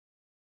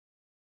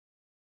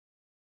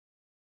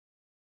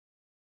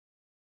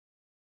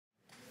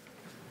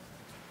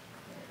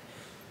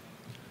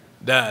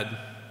Dad,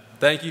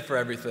 thank you for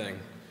everything.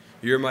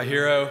 You're my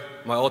hero,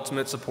 my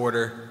ultimate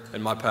supporter,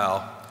 and my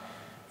pal.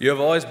 You have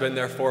always been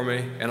there for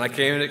me, and I can't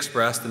even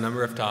express the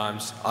number of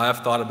times I have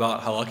thought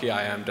about how lucky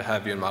I am to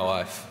have you in my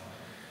life.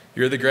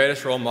 You're the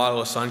greatest role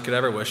model a son could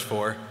ever wish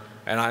for,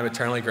 and I'm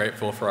eternally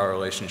grateful for our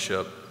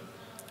relationship.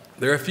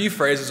 There are a few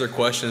phrases or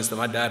questions that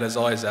my dad has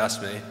always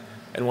asked me,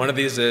 and one of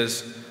these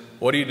is,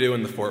 what do you do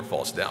when the fort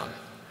falls down?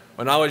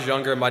 When I was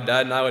younger, my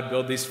dad and I would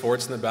build these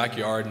forts in the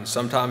backyard, and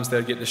sometimes they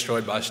would get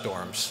destroyed by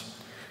storms.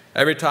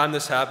 Every time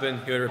this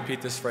happened, he would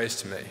repeat this phrase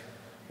to me,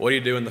 what do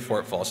you do when the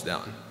fort falls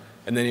down?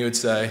 And then he would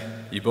say,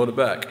 you build it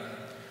back.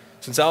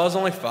 Since I was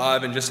only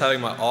 5 and just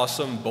having my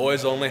awesome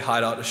boys-only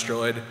hideout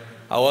destroyed,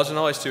 I wasn't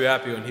always too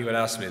happy when he would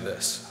ask me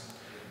this.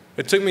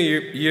 It took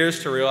me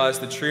years to realize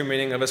the true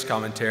meaning of his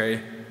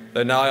commentary,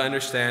 though now I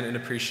understand and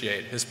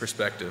appreciate his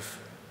perspective.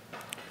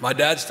 My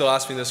dad still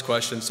asks me this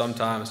question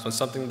sometimes when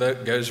something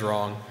goes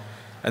wrong,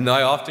 and though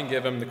I often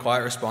give him the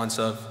quiet response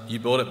of, you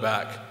build it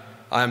back,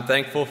 I am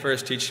thankful for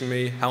his teaching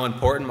me how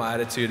important my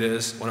attitude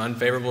is when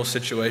unfavorable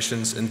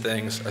situations and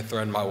things are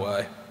thrown my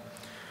way.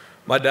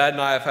 My dad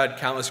and I have had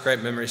countless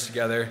great memories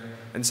together,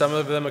 and some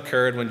of them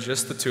occurred when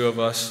just the two of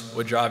us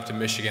would drive to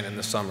Michigan in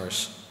the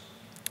summers.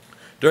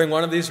 During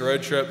one of these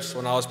road trips,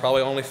 when I was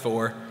probably only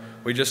 4,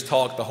 we just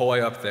talked the whole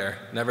way up there,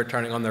 never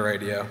turning on the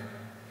radio.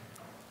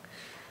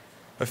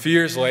 A few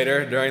years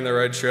later, during the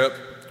road trip,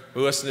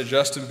 we listened to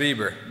Justin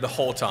Bieber the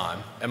whole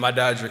time, at my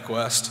dad's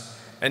request,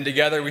 and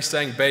together we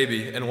sang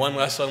Baby and One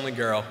Less Lonely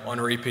Girl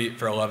on repeat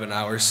for 11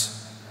 hours.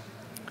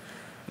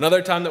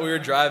 Another time that we were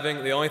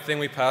driving, the only thing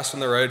we passed on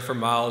the road for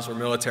miles were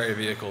military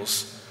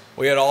vehicles.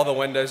 We had all the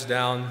windows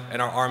down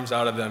and our arms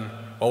out of them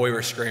while we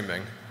were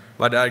screaming.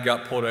 My dad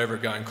got pulled over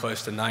going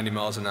close to 90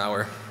 miles an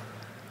hour.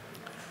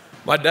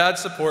 My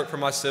dad's support for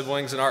my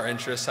siblings and our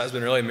interests has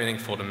been really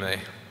meaningful to me.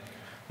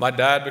 My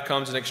dad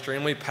becomes an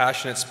extremely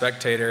passionate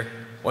spectator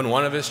when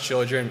one of his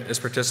children is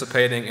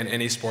participating in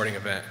any sporting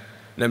event,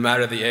 no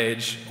matter the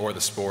age or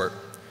the sport.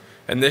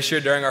 And this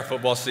year during our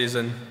football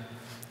season,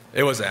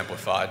 it was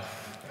amplified.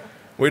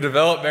 We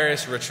developed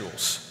various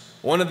rituals.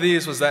 One of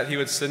these was that he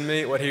would send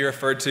me what he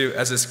referred to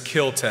as his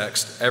kill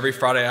text every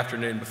Friday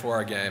afternoon before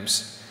our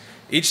games.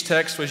 Each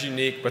text was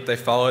unique, but they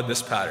followed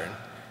this pattern: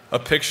 a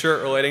picture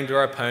relating to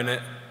our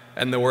opponent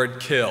and the word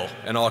kill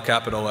in all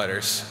capital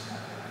letters.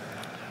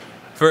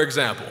 For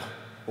example,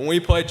 when we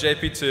played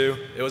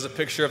JP2, it was a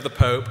picture of the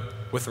Pope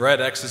with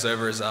red X's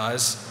over his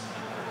eyes,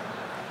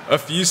 a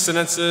few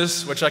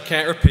sentences, which I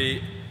can't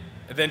repeat,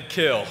 and then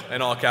kill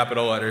in all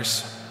capital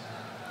letters.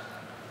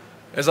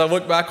 As I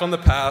look back on the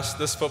past,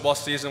 this football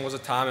season was a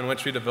time in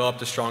which we developed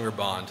a stronger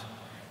bond.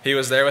 He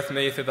was there with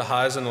me through the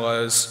highs and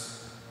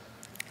lows,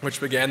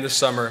 which began this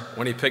summer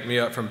when he picked me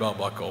up from Belt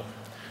Buckle.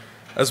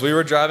 As we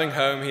were driving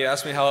home, he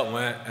asked me how it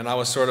went, and I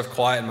was sort of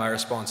quiet in my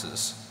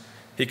responses.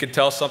 He could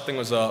tell something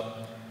was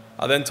up.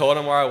 I then told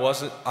him where I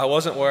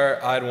wasn't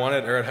where I had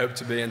wanted or had hoped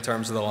to be in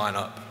terms of the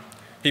lineup.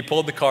 He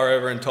pulled the car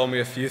over and told me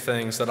a few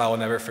things that I will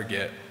never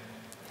forget.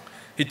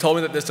 He told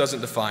me that this doesn't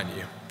define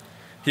you.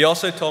 He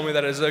also told me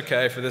that it is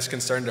okay for this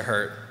concern to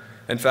hurt.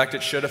 In fact,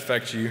 it should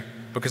affect you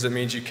because it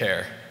means you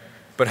care.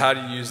 But how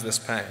do you use this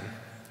pain?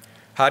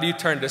 How do you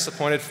turn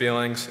disappointed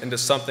feelings into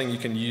something you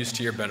can use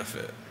to your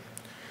benefit?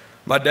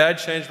 My dad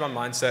changed my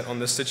mindset on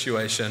this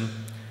situation,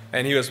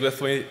 and he was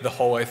with me the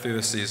whole way through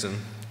the season.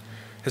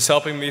 His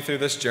helping me through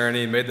this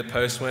journey made the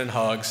post-win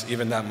hugs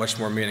even that much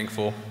more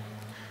meaningful.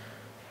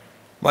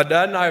 My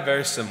dad and I are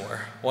very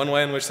similar. One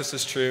way in which this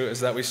is true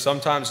is that we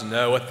sometimes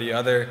know what the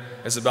other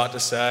is about to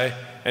say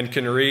and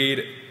can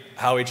read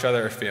how each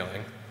other are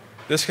feeling.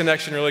 This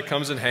connection really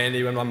comes in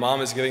handy when my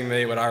mom is giving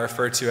me what I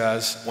refer to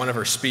as one of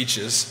her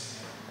speeches,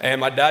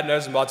 and my dad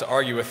knows I'm about to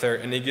argue with her,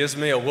 and he gives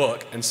me a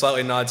look and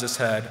slightly nods his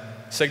head,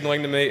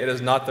 signaling to me it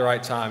is not the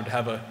right time to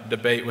have a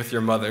debate with your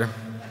mother.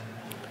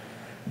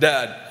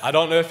 Dad, I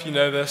don't know if you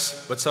know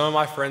this, but some of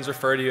my friends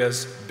refer to you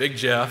as Big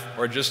Jeff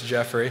or just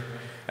Jeffrey,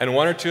 and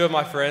one or two of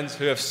my friends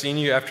who have seen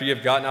you after you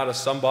have gotten out of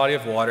some body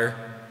of water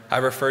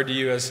have referred to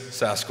you as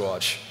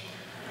Sasquatch.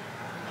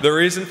 The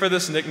reason for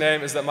this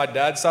nickname is that my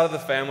dad's side of the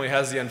family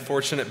has the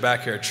unfortunate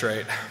back hair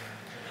trait.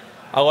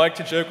 I like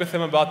to joke with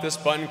him about this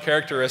Buntin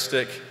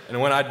characteristic, and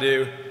when I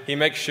do, he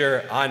makes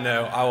sure I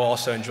know I will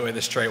also enjoy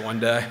this trait one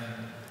day.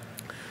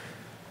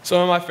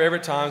 Some of my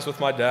favorite times with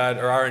my dad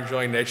are our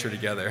enjoying nature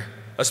together,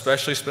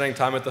 especially spending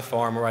time at the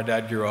farm where my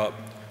dad grew up,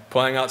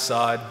 playing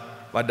outside,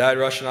 my dad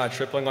Rush and I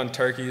tripling on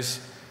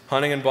turkeys,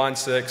 hunting in blind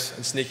six,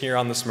 and sneaking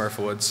around the Smurf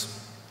woods.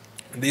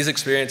 These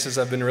experiences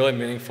have been really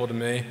meaningful to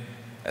me,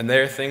 and they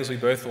are things we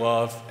both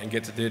love and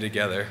get to do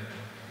together.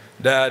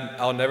 Dad,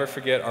 I'll never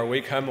forget our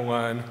week home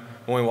alone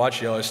when we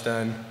watched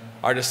Yellowstone,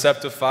 our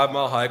deceptive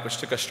 5-mile hike which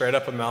took us straight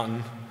up a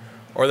mountain,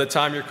 or the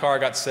time your car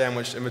got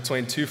sandwiched in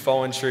between 2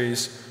 fallen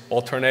trees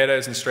while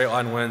tornadoes and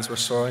straight-line winds were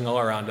soaring all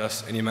around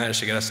us and you managed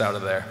to get us out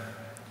of there.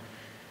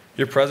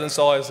 Your presence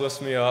always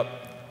lifts me up,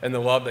 and the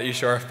love that you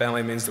show our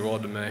family means the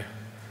world to me.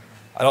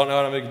 I don't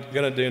know what I'm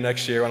going to do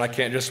next year when I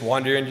can't just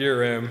wander into your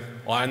room,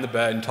 lie in the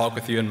bed, and talk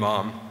with you and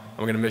Mom.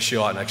 I'm going to miss you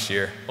a lot next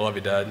year. I love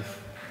you, Dad.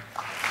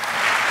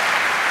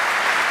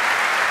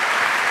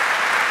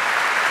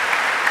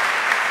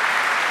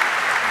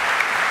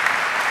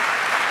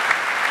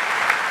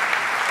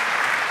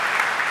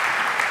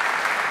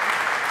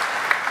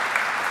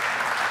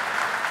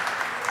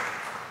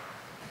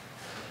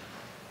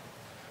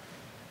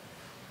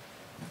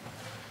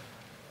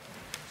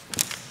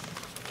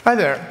 Hi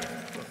there.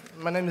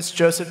 My name is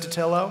Joseph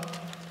Dattillo,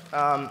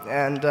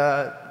 and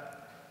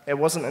it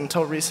wasn't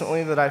until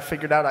recently that I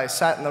figured out I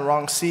sat in the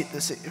wrong seat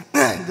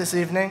this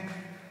evening.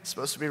 It's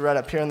supposed to be right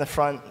up here in the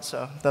front,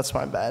 so that's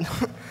my bad.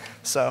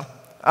 So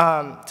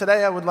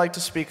today I would like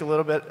to speak a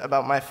little bit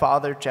about my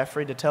father,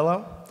 Jeffrey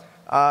Dattillo.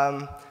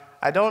 I'm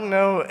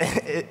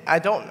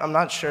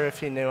not sure if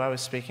he knew I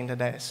was speaking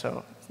today,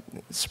 so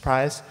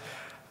surprise.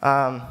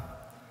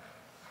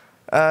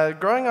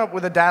 Growing up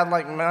with a dad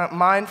like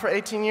mine for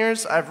 18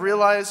 years, I've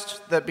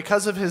realized that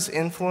because of his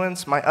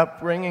influence, my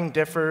upbringing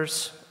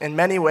differs in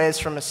many ways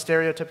from a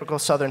stereotypical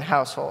Southern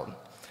household.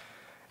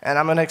 And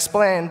I'm going to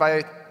explain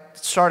by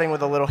starting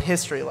with a little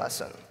history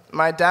lesson.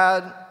 My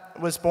dad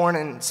was born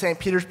in St.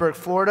 Petersburg,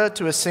 Florida,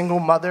 to a single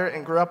mother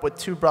and grew up with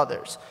two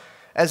brothers.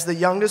 As the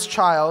youngest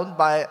child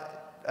by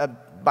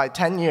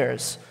 10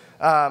 years,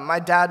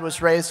 my dad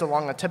was raised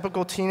along a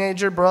typical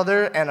teenager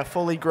brother and a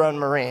fully grown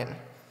Marine.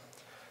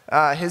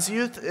 His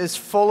youth is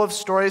full of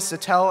stories to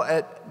tell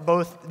at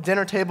both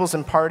dinner tables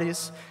and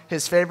parties,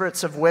 his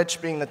favorites of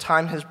which being the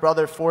time his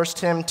brother forced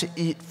him to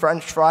eat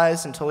French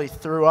fries until he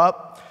threw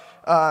up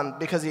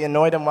because he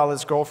annoyed him while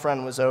his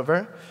girlfriend was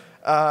over,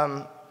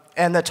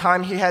 and the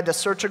time he had to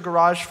search a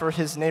garage for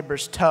his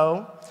neighbor's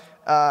toe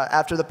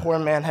after the poor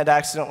man had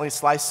accidentally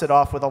sliced it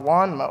off with a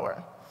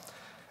lawnmower.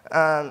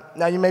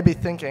 Now you may be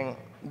thinking,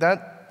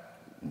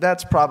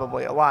 that's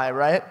probably a lie,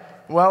 right?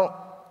 Well,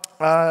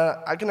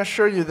 I can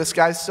assure you this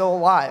guy's still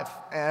alive,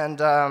 and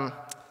I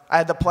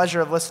had the pleasure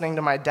of listening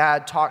to my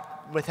dad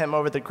talk with him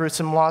over the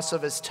gruesome loss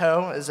of his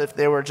toe as if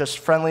they were just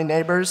friendly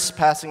neighbors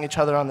passing each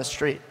other on the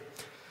street.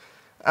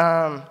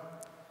 From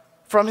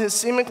his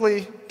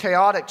seemingly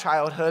chaotic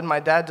childhood, my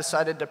dad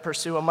decided to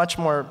pursue a much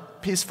more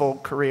peaceful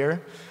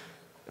career,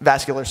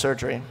 vascular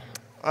surgery.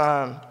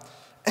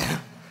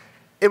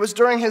 It was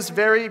during his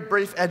very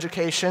brief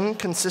education,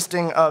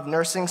 consisting of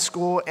nursing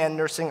school and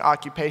nursing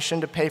occupation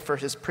to pay for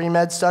his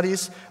pre-med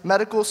studies,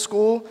 medical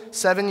school,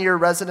 7-year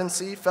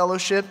residency,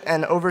 fellowship,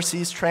 and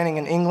overseas training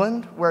in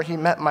England, where he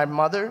met my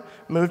mother,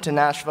 moved to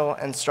Nashville,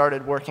 and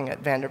started working at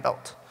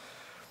Vanderbilt.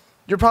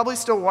 You're probably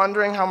still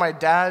wondering how my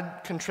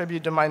dad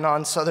contributed to my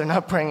non-Southern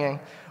upbringing.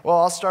 Well,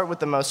 I'll start with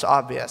the most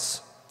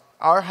obvious.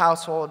 Our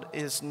household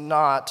is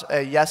not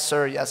a yes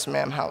sir, yes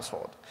ma'am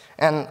household.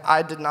 And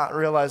I did not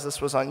realize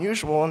this was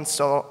unusual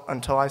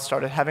until I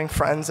started having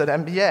friends at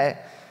MBA.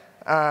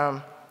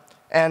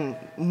 And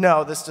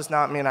no, this does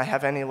not mean I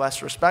have any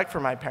less respect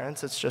for my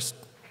parents. It's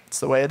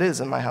the way it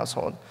is in my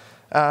household.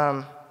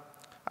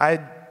 I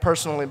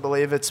personally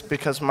believe it's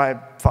because my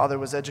father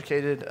was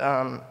educated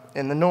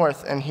in the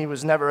North, and he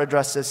was never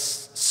addressed as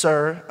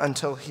sir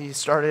until he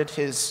started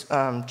his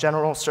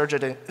general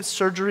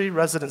surgery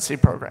residency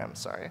program.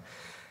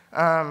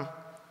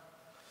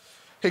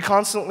 He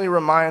constantly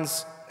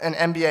reminds an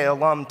MBA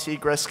alum, T.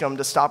 Griscom,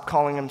 to stop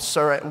calling him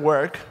sir at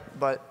work,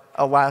 but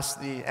alas,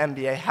 the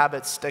MBA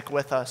habits stick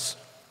with us.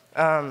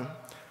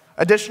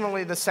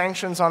 Additionally, the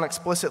sanctions on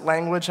explicit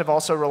language have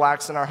also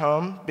relaxed in our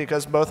home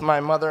because both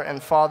my mother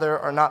and father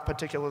are not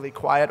particularly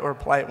quiet or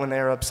polite when they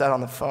are upset on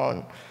the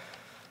phone.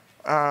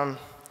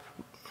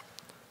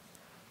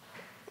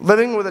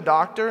 Living with a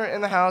doctor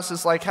in the house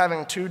is like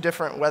having two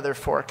different weather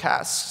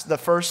forecasts. The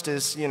first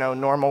is,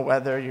 normal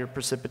weather, your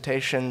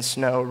precipitation,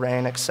 snow,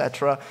 rain,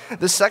 etc.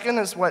 The second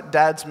is what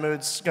Dad's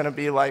mood's going to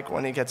be like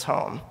when he gets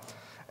home.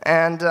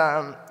 And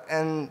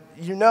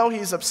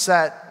he's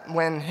upset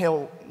when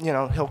he'll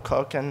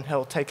cook and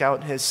he'll take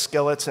out his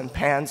skillets and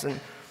pans, and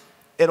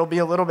it'll be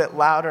a little bit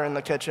louder in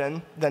the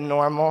kitchen than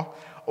normal.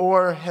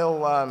 Or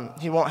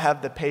he won't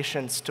have the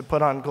patience to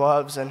put on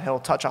gloves, and he'll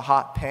touch a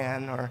hot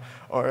pan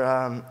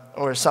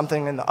or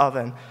something in the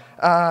oven.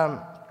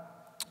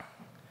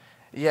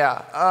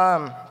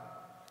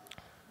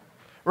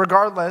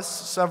 Regardless,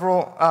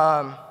 several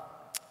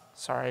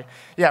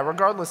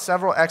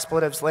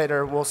expletives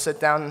later, we'll sit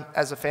down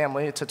as a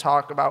family to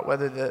talk about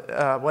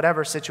whether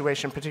whatever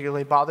situation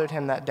particularly bothered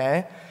him that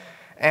day,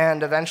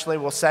 and eventually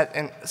we'll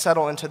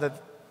settle into the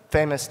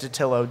famous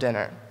Dattillo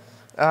dinner.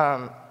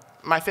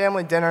 My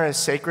family dinner is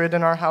sacred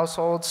in our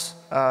households.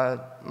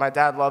 My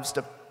dad loves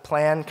to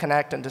plan,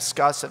 connect, and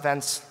discuss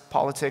events,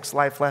 politics,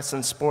 life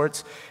lessons,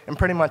 sports, and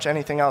pretty much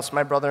anything else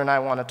my brother and I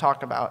want to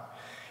talk about.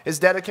 His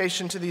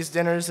dedication to these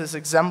dinners is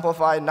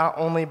exemplified not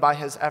only by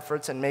his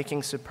efforts in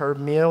making superb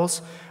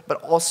meals, but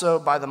also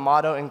by the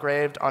motto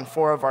engraved on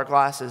 4 of our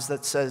glasses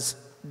that says,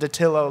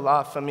 Dattillo,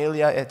 la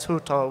familia e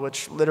tutto,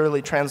 which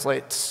literally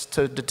translates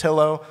to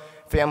Dattillo,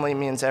 family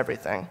means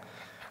everything.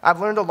 I've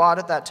learned a lot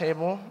at that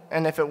table,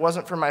 and if it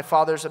wasn't for my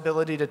father's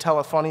ability to tell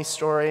a funny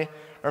story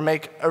or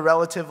make a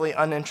relatively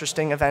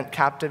uninteresting event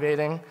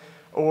captivating,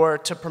 or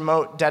to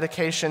promote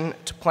dedication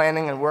to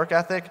planning and work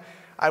ethic,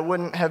 I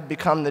wouldn't have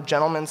become the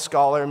gentleman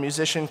scholar,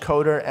 musician,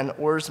 coder, and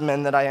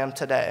oarsman that I am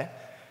today.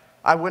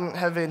 I wouldn't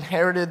have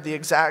inherited the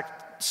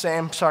exact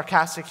same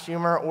sarcastic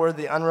humor or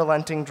the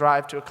unrelenting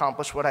drive to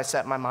accomplish what I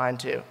set my mind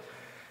to.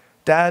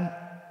 Dad,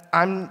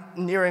 I'm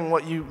nearing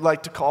what you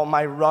like to call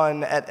my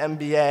run at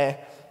MBA,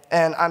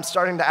 and I'm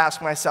starting to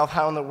ask myself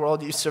how in the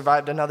world you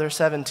survived another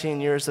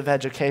 17 years of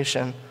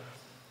education.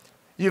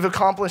 You've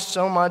accomplished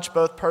so much,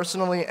 both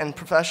personally and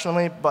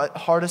professionally, but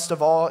hardest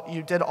of all,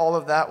 you did all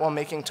of that while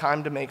making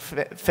time to make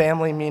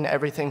family mean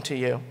everything to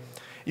you.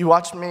 You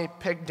watched me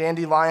pick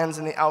dandelions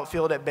in the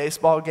outfield at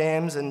baseball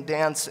games and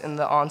dance in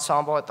the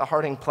ensemble at the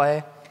Harding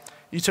play.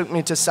 You took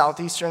me to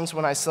Southeasterns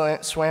when I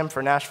swam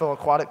for Nashville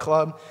Aquatic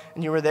Club,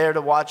 and you were there to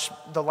watch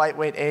the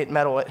lightweight 8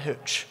 medal at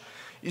Hooch.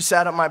 You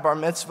sat at my bar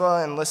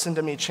mitzvah and listened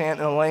to me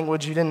chant in a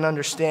language you didn't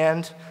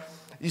understand.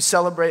 You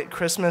celebrate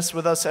Christmas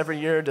with us every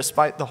year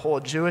despite the whole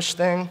Jewish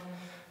thing.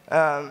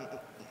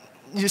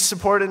 You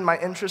supported my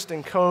interest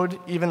in code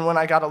even when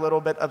I got a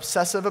little bit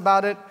obsessive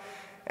about it.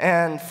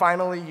 And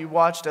finally, you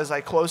watched as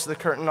I closed the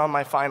curtain on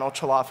my final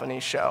Chalafani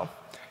show.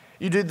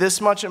 You do this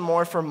much and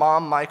more for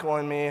Mom, Michael,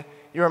 and me.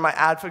 You are my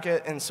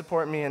advocate and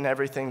support me in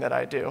everything that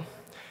I do.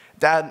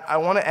 Dad, I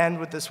want to end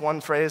with this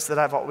one phrase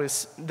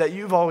that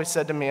you've always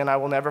said to me and I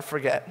will never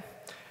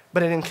forget.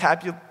 But it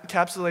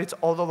encapsulates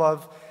all the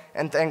love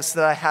and thanks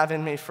that I have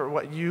in me for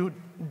what you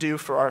do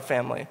for our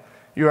family.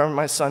 You are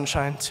my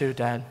sunshine too,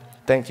 Dad.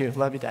 Thank you.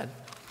 Love you, Dad.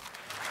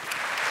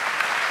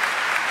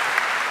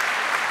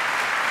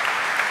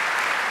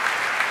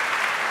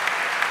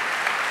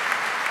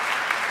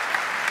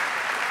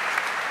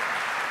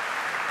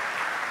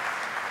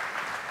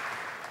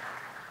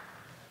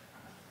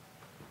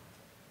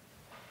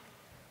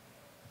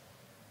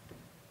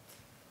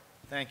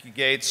 Thank you,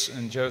 Gates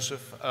and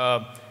Joseph.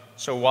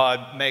 So while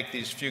I make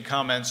these few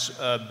comments,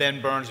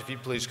 Ben Burns, if you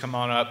please come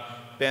on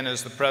up. Ben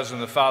is the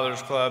president of the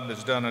Fathers Club,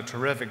 has done a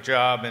terrific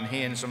job, and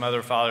he and some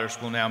other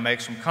fathers will now make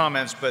some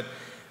comments. But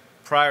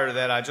prior to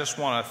that, I just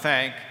want to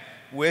thank,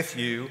 with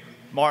you,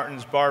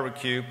 Martin's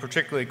Barbecue,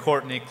 particularly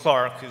Courtney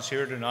Clark, who's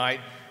here tonight.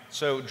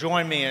 So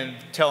join me in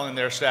telling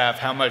their staff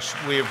how much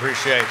we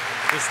appreciate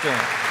this doing.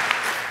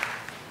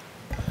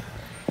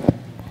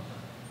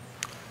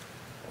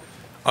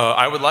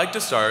 I would like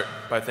to start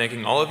by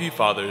thanking all of you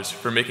fathers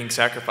for making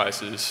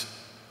sacrifices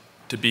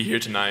to be here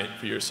tonight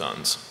for your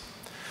sons.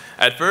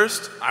 At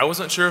first, I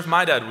wasn't sure if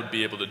my dad would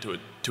be able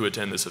to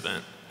attend this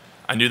event.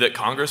 I knew that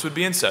Congress would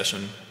be in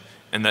session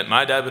and that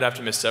my dad would have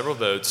to miss several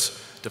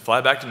votes to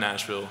fly back to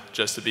Nashville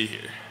just to be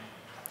here.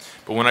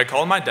 But when I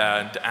called my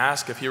dad to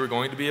ask if he were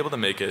going to be able to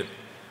make it,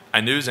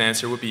 I knew his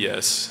answer would be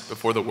yes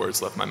before the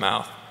words left my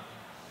mouth.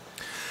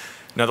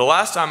 Now, the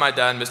last time my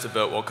dad missed a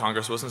vote while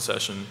Congress was in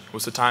session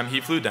was the time he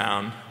flew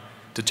down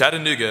to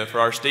Chattanooga for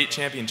our state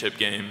championship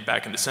game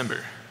back in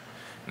December.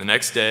 The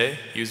next day,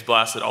 he was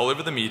blasted all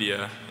over the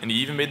media, and he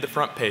even made the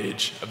front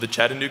page of the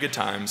Chattanooga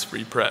Times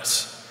Free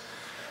Press.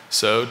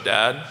 So,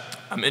 Dad,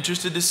 I'm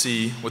interested to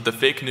see what the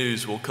fake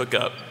news will cook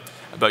up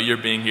about your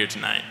being here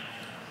tonight.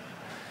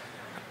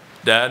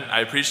 Dad, I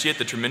appreciate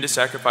the tremendous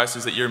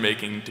sacrifices that you're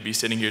making to be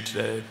sitting here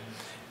today,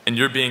 and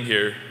your being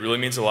here really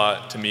means a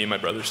lot to me and my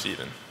brother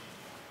Stephen.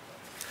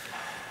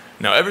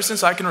 Now, ever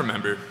since I can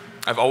remember,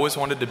 I've always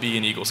wanted to be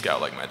an Eagle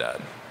Scout like my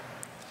dad.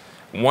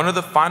 One of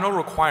the final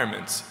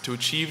requirements to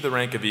achieve the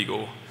rank of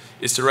Eagle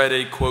is to write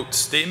a, quote,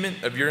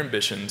 statement of your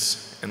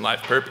ambitions and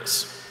life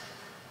purpose.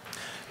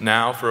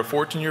 Now, for a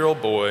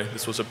 14-year-old boy,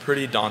 this was a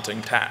pretty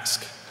daunting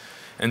task.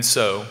 And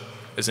so,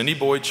 as any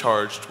boy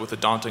charged with a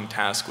daunting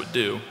task would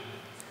do,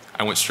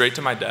 I went straight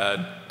to my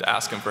dad to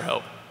ask him for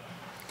help.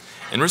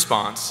 In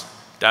response,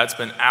 Dad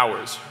spent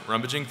hours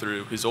rummaging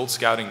through his old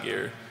scouting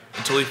gear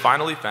until he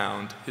finally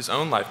found his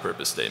own life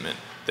purpose statement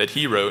that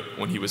he wrote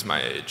when he was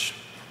my age.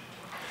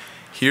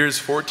 Here's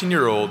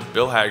 14-year-old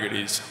Bill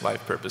Hagerty's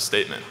life purpose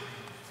statement.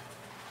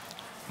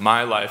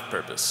 My life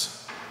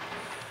purpose.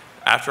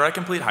 After I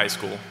complete high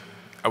school,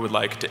 I would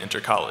like to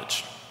enter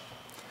college.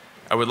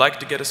 I would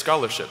like to get a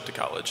scholarship to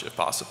college if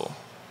possible.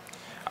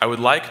 I would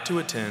like to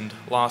attend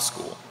law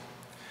school.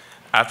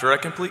 After I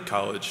complete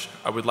college,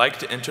 I would like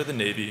to enter the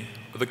Navy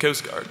or the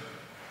Coast Guard.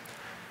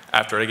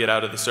 After I get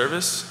out of the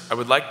service, I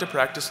would like to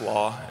practice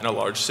law in a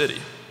large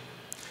city.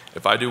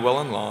 If I do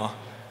well in law,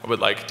 I would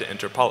like to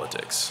enter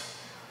politics.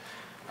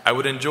 I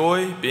would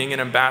enjoy being an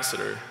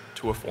ambassador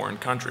to a foreign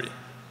country.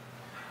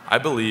 I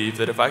believe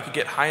that if I could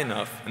get high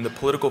enough in the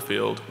political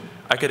field,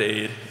 I could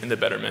aid in the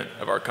betterment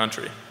of our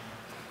country.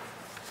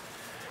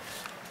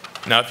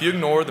 Now, if you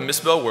ignore the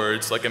misspelled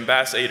words like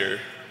ambassador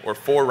or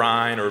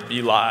foreign or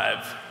be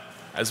live,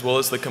 as well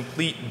as the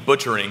complete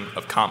butchering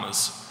of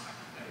commas,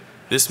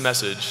 this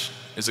message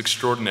is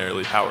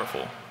extraordinarily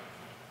powerful.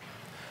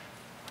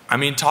 I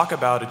mean, talk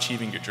about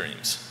achieving your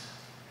dreams.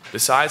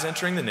 Besides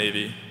entering the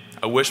Navy,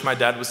 I wish my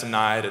dad was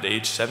denied at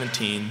age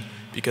 17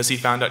 because he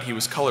found out he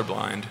was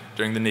colorblind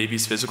during the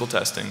Navy's physical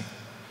testing.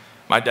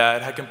 My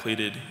dad had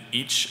completed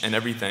each and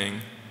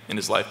everything in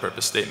his life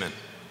purpose statement.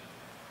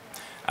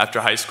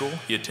 After high school,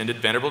 he attended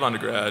Vanderbilt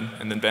undergrad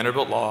and then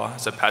Vanderbilt Law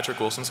as a Patrick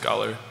Wilson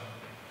Scholar.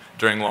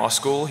 During law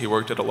school, he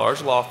worked at a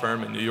large law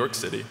firm in New York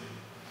City.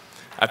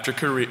 After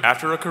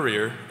a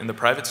career in the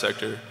private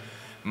sector,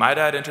 my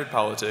dad entered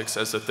politics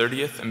as the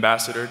 30th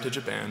ambassador to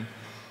Japan.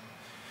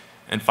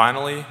 And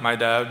finally, my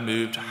dad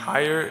moved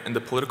higher in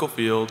the political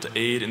field to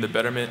aid in the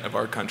betterment of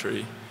our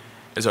country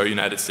as our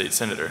United States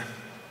Senator.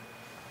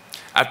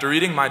 After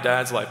reading my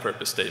dad's life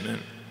purpose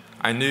statement,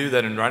 I knew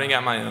that in writing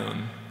out my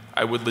own,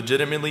 I would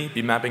legitimately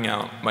be mapping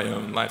out my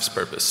own life's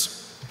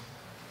purpose.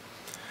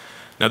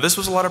 Now, this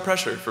was a lot of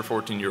pressure for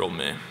 14-year-old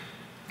me.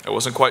 I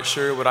wasn't quite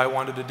sure what I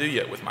wanted to do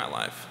yet with my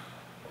life.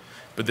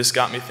 But this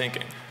got me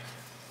thinking.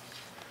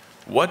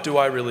 What do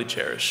I really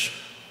cherish?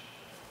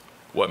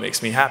 What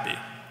makes me happy?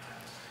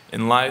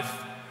 In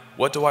life,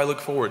 what do I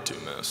look forward to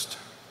most?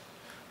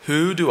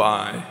 Who do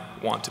I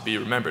want to be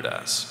remembered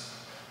as?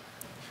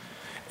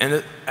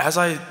 And as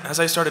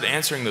I started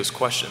answering those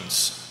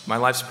questions, my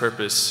life's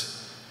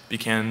purpose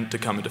began to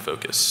come into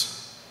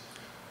focus.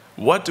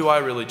 What do I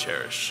really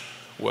cherish?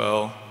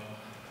 Well,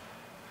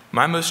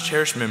 my most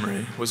cherished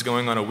memory was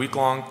going on a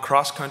week-long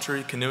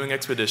cross-country canoeing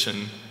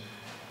expedition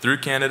through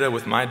Canada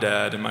with my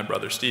dad and my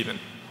brother Stephen.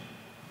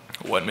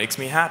 What makes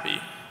me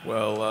happy?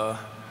 Well,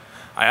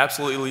 I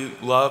absolutely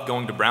love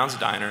going to Brown's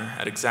Diner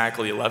at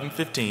exactly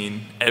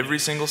 11:15 every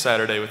single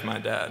Saturday with my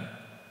dad.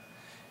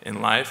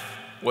 In life,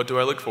 what do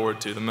I look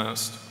forward to the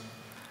most?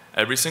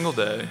 Every single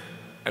day,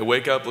 I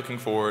wake up looking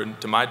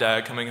forward to my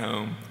dad coming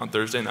home on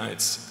Thursday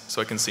nights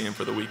so I can see him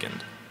for the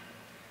weekend.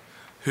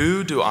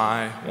 Who do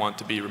I want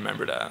to be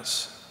remembered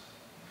as?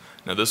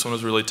 Now, this one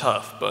was really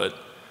tough, but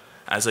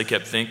as I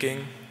kept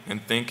thinking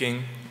and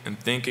thinking and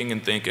thinking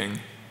and thinking,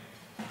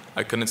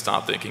 I couldn't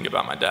stop thinking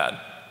about my dad.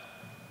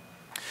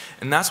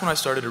 And that's when I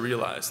started to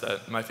realize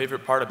that my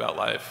favorite part about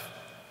life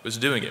was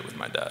doing it with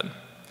my dad.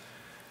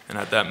 And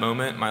at that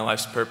moment, my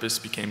life's purpose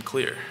became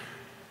clear.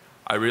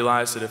 I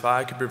realized that if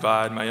I could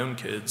provide my own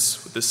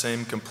kids with the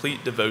same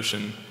complete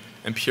devotion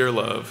and pure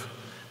love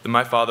that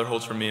my father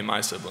holds for me and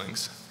my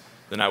siblings,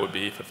 then I would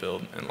be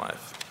fulfilled in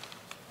life.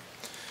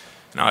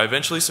 Now, I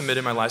eventually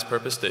submitted my life's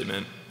purpose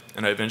statement,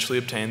 and I eventually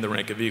obtained the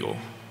rank of Eagle.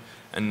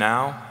 And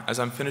now, as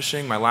I'm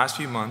finishing my last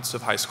few months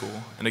of high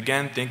school, and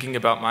again thinking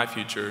about my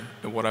future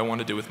and what I want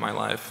to do with my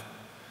life,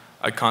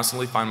 I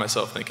constantly find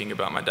myself thinking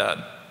about my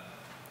dad.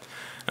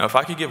 Now, if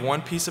I could give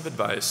one piece of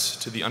advice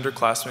to the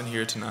underclassmen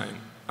here tonight,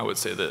 I would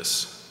say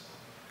this.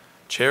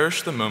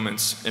 Cherish the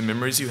moments and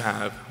memories you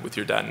have with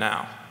your dad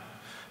now,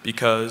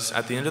 because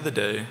at the end of the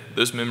day,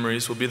 those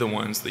memories will be the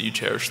ones that you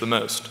cherish the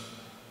most.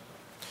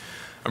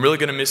 I'm really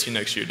going to miss you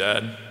next year,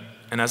 Dad,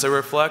 and as I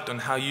reflect on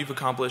how you've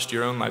accomplished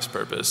your own life's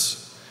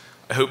purpose,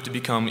 I hope to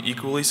become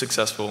equally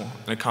successful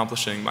in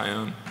accomplishing my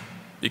own,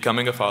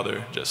 becoming a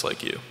father just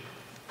like you.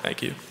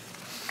 Thank you.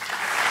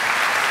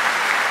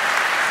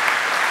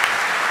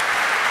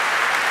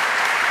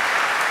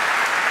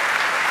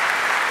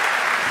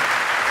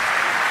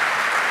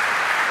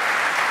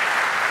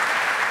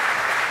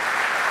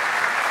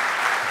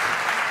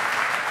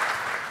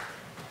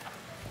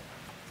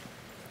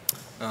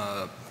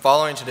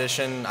 Following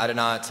tradition, I did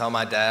not tell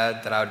my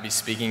dad that I would be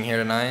speaking here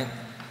tonight.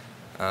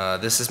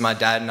 This is my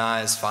dad and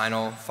I's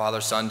final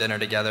father-son dinner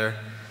together,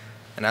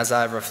 and as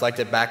I've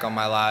reflected back on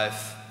my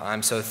life,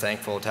 I'm so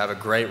thankful to have a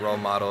great role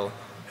model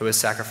who has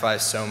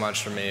sacrificed so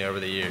much for me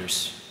over the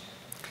years.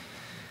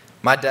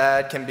 My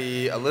dad can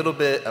be a little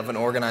bit of an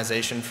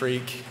organization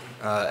freak.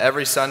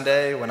 Every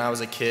Sunday when I was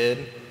a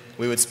kid,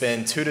 we would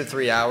spend 2 to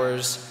 3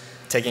 hours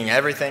taking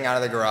everything out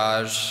of the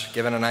garage,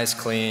 giving it a nice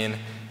clean,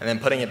 and then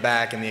putting it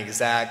back in the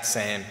exact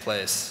same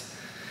place.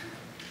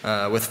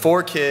 With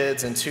 4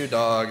 kids and 2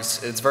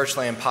 dogs, it's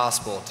virtually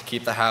impossible to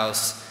keep the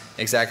house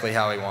exactly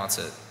how he wants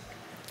it.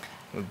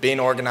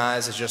 Being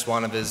organized is just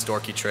one of his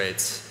dorky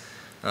traits.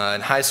 In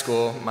high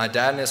school, my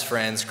dad and his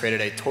friends created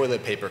a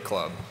toilet paper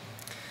club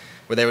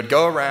where they would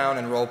go around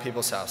and roll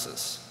people's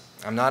houses.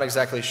 I'm not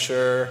exactly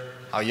sure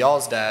how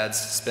y'all's dads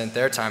spent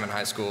their time in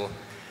high school,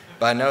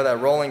 but I know that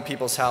rolling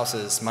people's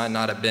houses might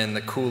not have been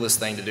the coolest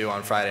thing to do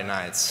on Friday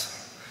nights.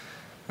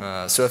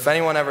 So if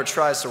anyone ever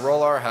tries to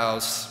roll our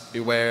house,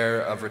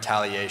 beware of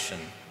retaliation.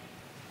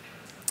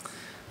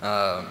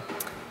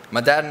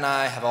 My dad and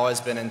I have always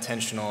been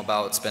intentional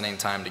about spending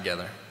time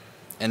together.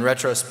 In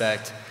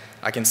retrospect,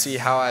 I can see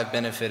how I've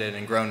benefited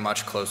and grown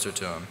much closer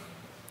to him.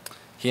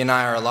 He and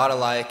I are a lot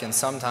alike, and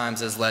sometimes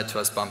has led to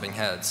us bumping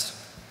heads.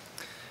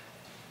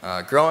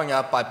 Growing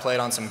up, I played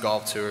on some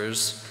golf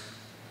tours,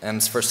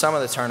 and for some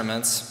of the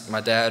tournaments,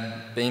 my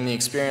dad, being the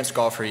experienced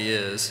golfer he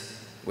is,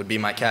 would be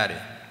my caddy.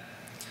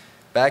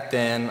 Back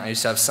then, I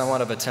used to have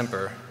somewhat of a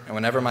temper, and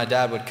whenever my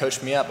dad would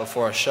coach me up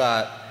before a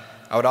shot,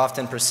 I would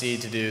often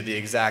proceed to do the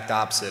exact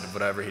opposite of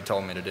whatever he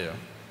told me to do.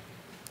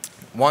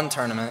 One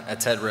tournament at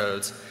Ted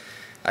Rhodes,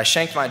 I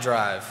shanked my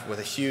drive with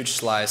a huge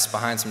slice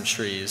behind some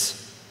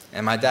trees,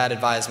 and my dad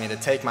advised me to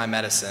take my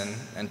medicine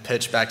and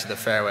pitch back to the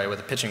fairway with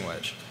a pitching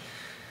wedge.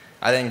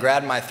 I then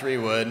grabbed my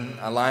 3-wood,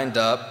 I lined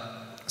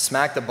up,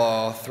 smacked the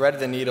ball, threaded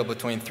the needle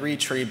between 3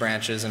 tree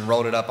branches, and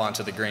rolled it up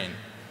onto the green.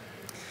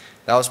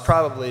 That was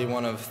probably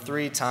one of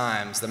 3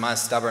 times that my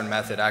stubborn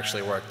method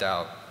actually worked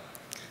out.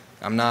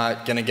 I'm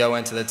not going to go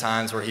into the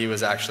times where he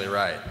was actually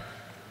right.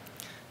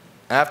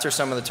 After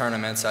some of the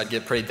tournaments, I'd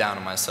get pretty down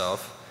on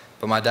myself,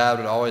 but my dad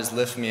would always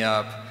lift me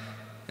up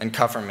and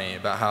comfort me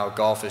about how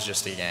golf is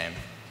just a game.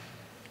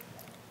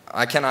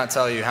 I cannot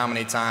tell you how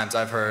many times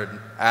I've heard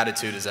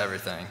attitude is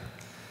everything.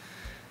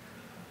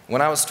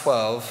 When I was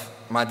 12,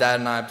 my dad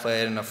and I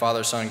played in a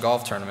father-son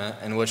golf tournament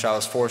in which I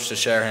was forced to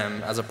share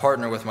him as a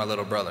partner with my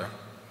little brother.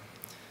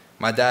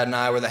 My dad and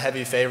I were the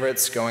heavy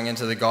favorites going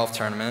into the golf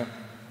tournament,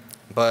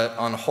 but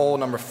on hole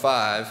number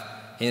 5,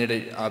 he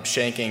ended up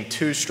shanking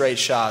 2 straight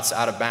shots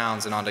out of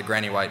bounds and onto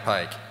Granny White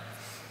Pike.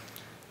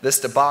 This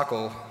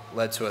debacle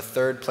led to a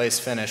 3rd place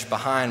finish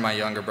behind my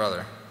younger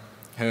brother,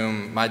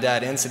 whom my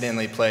dad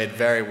incidentally played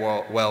very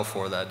well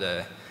for that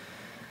day.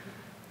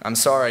 I'm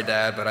sorry,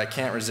 Dad, but I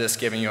can't resist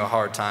giving you a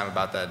hard time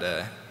about that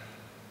day.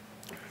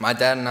 My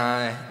dad and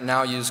I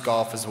now use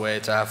golf as a way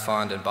to have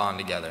fun and bond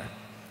together.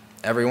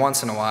 Every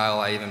once in a while,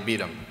 I even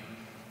beat him.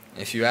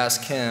 If you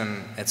ask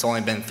him, it's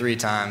only been 3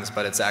 times,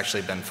 but it's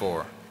actually been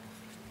 4.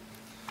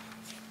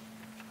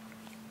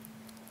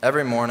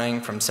 Every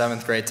morning from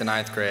 7th grade to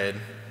 9th grade,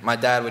 my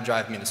dad would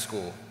drive me to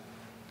school.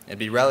 It'd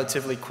be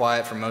relatively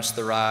quiet for most of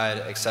the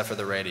ride, except for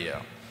the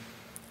radio.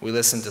 We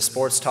listened to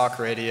sports talk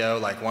radio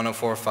like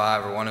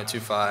 104.5 or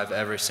 102.5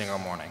 every single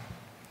morning.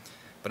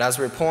 But as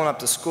we were pulling up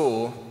to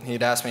school,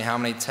 he'd ask me how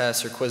many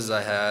tests or quizzes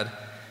I had,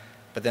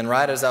 but then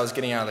right as I was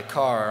getting out of the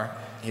car,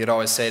 he'd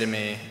always say to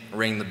me,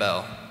 "Ring the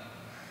bell."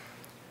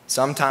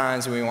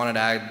 Sometimes when we wanted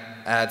to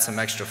add some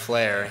extra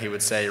flair, he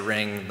would say,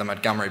 "Ring the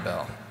Montgomery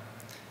bell."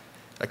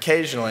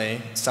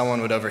 Occasionally,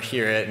 someone would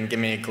overhear it and give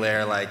me a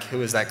glare like,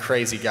 "Who is that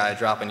crazy guy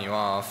dropping you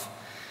off?"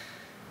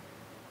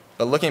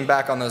 But looking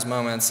back on those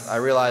moments, I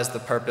realized the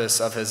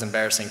purpose of his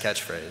embarrassing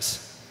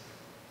catchphrase.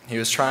 He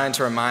was trying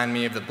to remind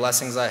me of the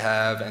blessings I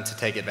have and to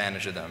take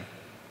advantage of them.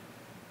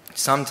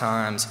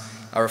 Sometimes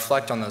I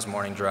reflect on those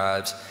morning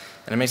drives,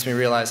 and it makes me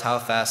realize how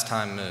fast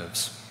time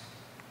moves.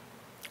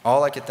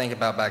 All I could think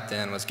about back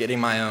then was getting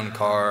my own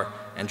car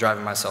and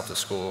driving myself to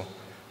school,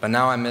 but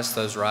now I miss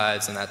those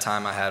rides and that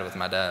time I had with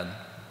my dad.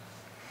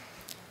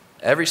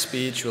 Every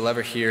speech you'll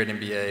ever hear at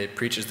NBA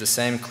preaches the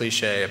same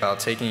cliche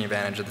about taking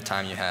advantage of the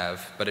time you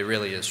have, but it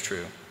really is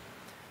true.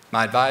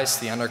 My advice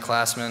to the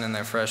underclassmen and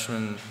their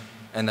freshmen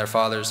and their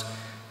fathers,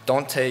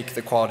 don't take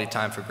the quality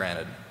time for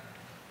granted.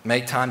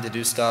 Make time to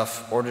do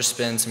stuff or just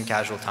spend some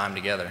casual time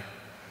together.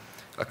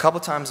 A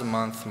couple times a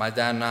month, my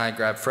dad and I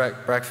grab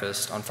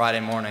breakfast on Friday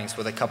mornings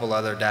with a couple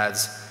other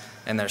dads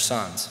and their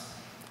sons.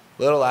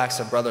 Little acts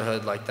of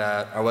brotherhood like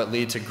that are what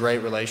lead to great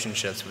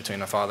relationships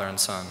between a father and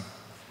son.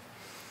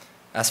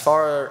 As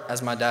far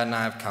as my dad and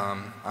I have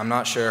come, I'm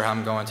not sure how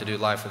I'm going to do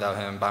life without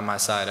him by my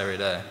side every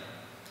day.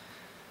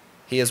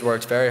 He has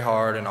worked very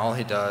hard in all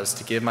he does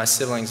to give my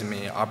siblings and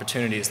me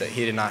opportunities that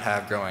he did not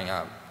have growing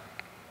up.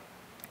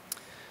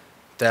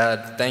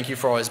 Dad, thank you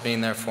for always being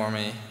there for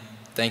me.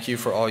 Thank you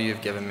for all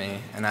you've given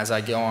me. And as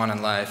I go on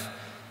in life,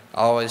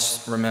 I'll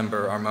always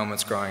remember our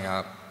moments growing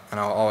up,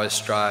 and I'll always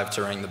strive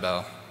to ring the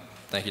bell.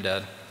 Thank you,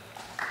 Dad.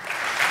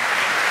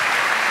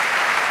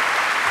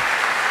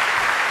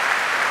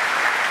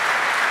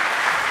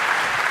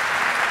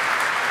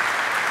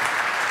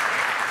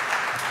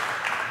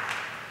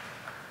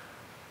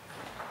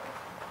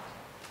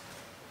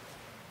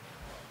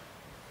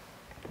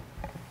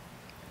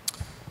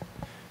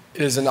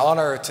 It is an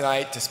honor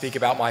tonight to speak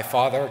about my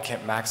father,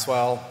 Kent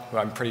Maxwell, who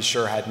I'm pretty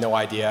sure had no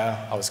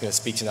idea I was going to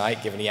speak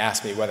tonight, given he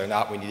asked me whether or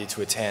not we needed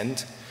to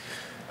attend.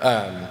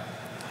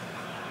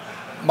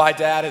 My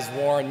dad has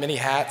worn many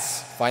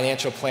hats: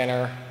 financial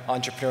planner,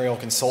 entrepreneurial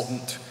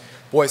consultant,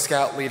 Boy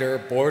Scout leader,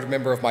 board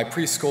member of my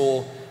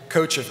preschool,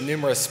 coach of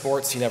numerous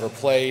sports he never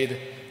played,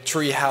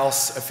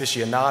 treehouse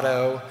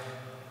aficionado,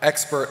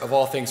 expert of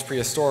all things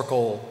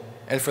prehistorical,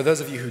 and for those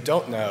of you who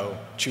don't know,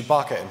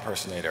 Chewbacca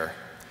impersonator.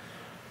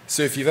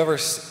 So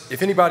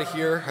if anybody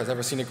here has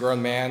ever seen a grown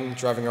man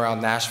driving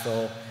around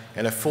Nashville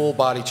in a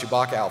full-body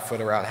Chewbacca outfit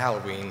around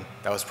Halloween,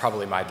 that was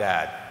probably my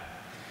dad.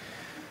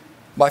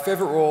 My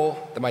favorite role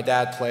that my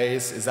dad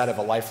plays is that of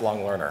a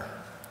lifelong learner.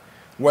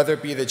 Whether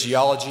it be the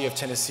geology of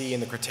Tennessee in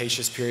the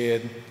Cretaceous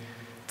period,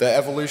 the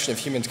evolution of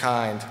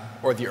humankind,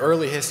 or the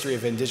early history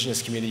of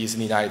indigenous communities in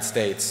the United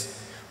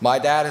States, my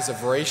dad has a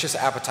voracious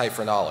appetite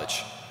for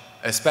knowledge,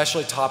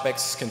 especially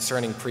topics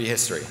concerning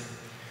prehistory.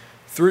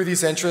 Through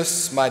these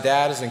interests, my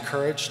dad has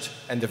encouraged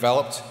and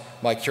developed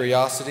my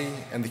curiosity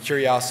and the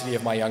curiosity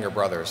of my younger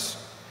brothers.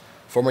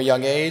 From a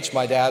young age,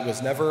 my dad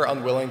was never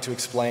unwilling to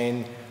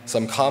explain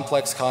some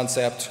complex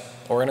concept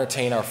or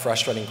entertain our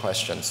frustrating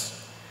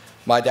questions.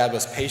 My dad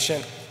was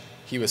patient,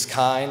 he was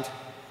kind,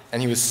 and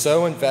he was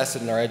so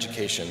invested in our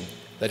education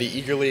that he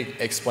eagerly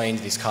explained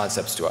these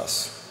concepts to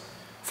us.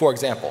 For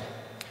example,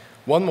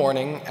 one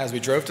morning as we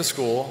drove to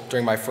school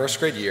during my first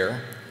grade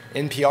year,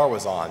 NPR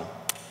was on,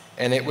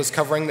 and it was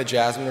covering the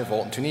Jasmine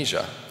Revolt in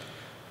Tunisia.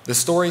 The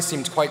story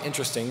seemed quite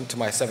interesting to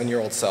my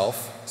 7-year-old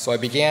self, so I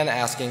began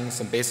asking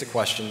some basic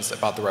questions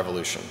about the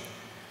revolution.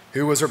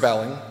 Who was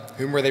rebelling?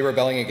 Whom were they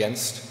rebelling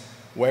against?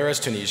 Where is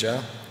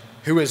Tunisia?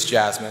 Who is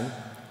Jasmine?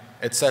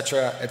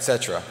 Etc.,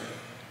 etc.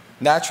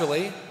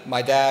 Naturally,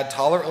 my dad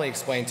tolerantly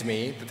explained to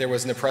me that there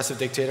was an oppressive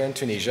dictator in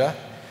Tunisia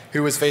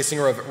who was facing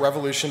a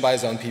revolution by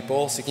his own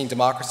people, seeking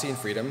democracy and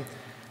freedom,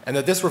 and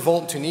that this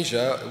revolt in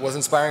Tunisia was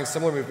inspiring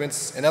similar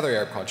movements in other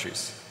Arab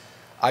countries.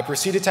 I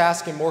proceeded to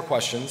ask him more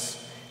questions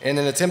in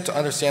an attempt to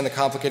understand the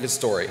complicated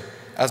story,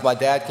 as my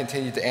dad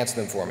continued to answer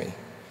them for me.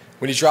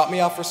 When he dropped me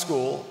off for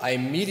school, I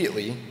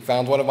immediately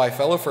found one of my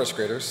fellow first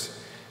graders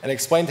and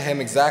explained to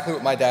him exactly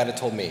what my dad had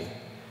told me,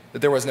 that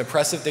there was an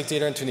oppressive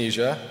dictator in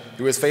Tunisia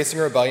who was facing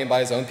a rebellion by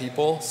his own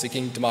people,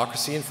 seeking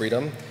democracy and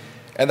freedom,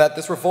 and that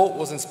this revolt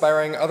was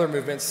inspiring other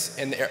movements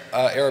in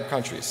Arab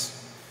countries.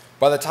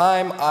 By the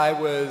time I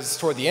was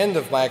toward the end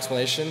of my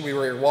explanation, we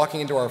were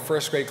walking into our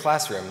first grade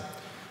classroom.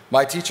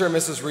 My teacher,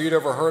 Mrs. Reed,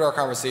 overheard our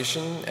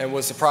conversation and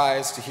was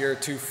surprised to hear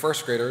two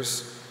first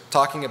graders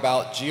talking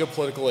about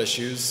geopolitical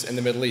issues in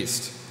the Middle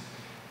East.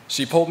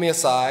 She pulled me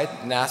aside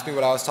and asked me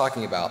what I was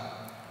talking about.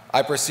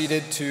 I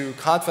proceeded to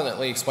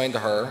confidently explain to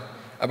her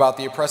about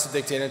the oppressive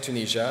dictator in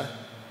Tunisia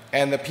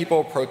and the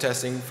people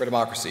protesting for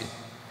democracy.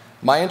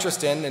 My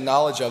interest in and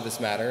knowledge of this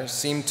matter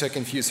seemed to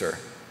confuse her,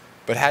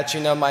 but had she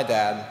known my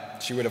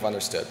dad, she would have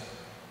understood.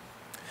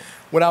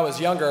 When I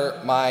was younger,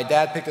 my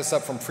dad picked us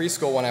up from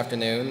preschool one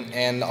afternoon,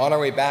 and on our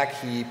way back,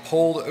 he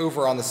pulled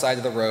over on the side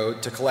of the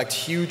road to collect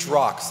huge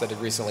rocks that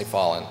had recently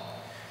fallen.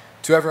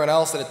 To everyone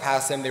else that had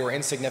passed them, they were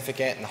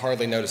insignificant and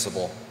hardly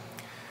noticeable.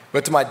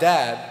 But to my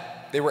dad,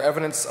 they were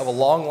evidence of a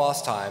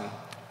long-lost time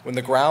when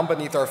the ground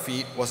beneath our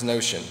feet was an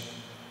ocean,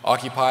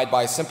 occupied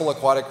by simple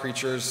aquatic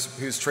creatures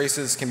whose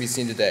traces can be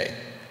seen today.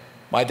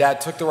 My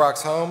dad took the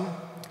rocks home,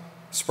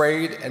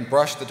 sprayed and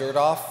brushed the dirt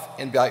off,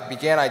 and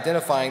began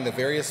identifying the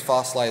various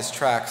fossilized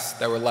tracks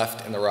that were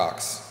left in the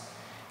rocks.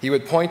 He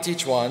would point to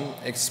each one,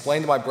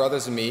 explain to my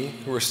brothers and me,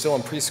 who were still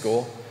in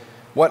preschool,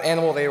 what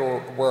animal they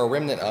were a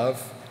remnant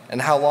of,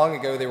 and how long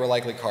ago they were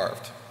likely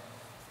carved.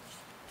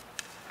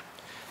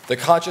 The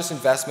conscious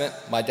investment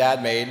my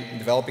dad made in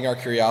developing our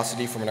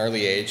curiosity from an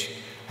early age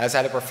has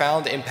had a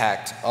profound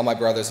impact on my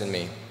brothers and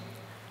me.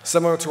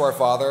 Similar to our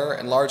father,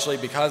 and largely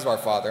because of our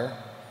father,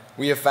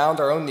 we have found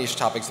our own niche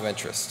topics of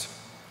interest.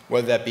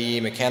 Whether that be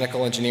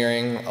mechanical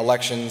engineering,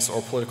 elections,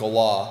 or political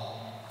law,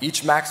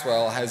 each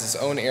Maxwell has his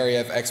own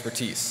area of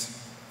expertise,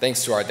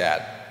 thanks to our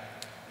dad.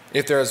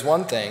 If there is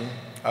one thing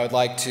I would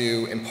like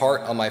to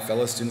impart on my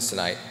fellow students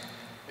tonight,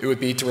 it would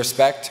be to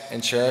respect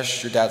and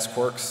cherish your dad's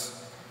quirks,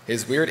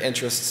 his weird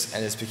interests,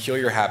 and his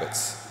peculiar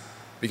habits,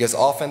 because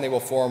often they will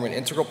form an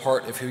integral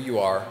part of who you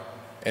are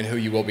and who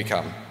you will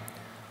become.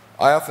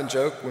 I often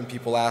joke when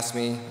people ask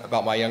me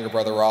about my younger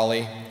brother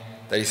Raleigh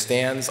that he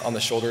stands on the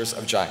shoulders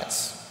of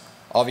giants,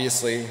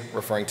 obviously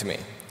referring to me.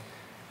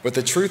 But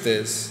the truth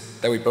is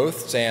that we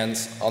both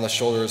stand on the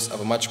shoulders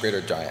of a much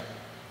greater giant,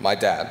 my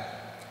dad.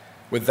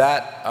 With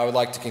that, I would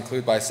like to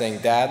conclude by saying,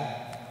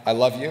 Dad, I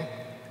love you,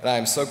 and I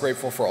am so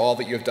grateful for all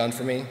that you have done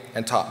for me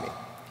and taught me.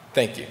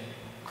 Thank you.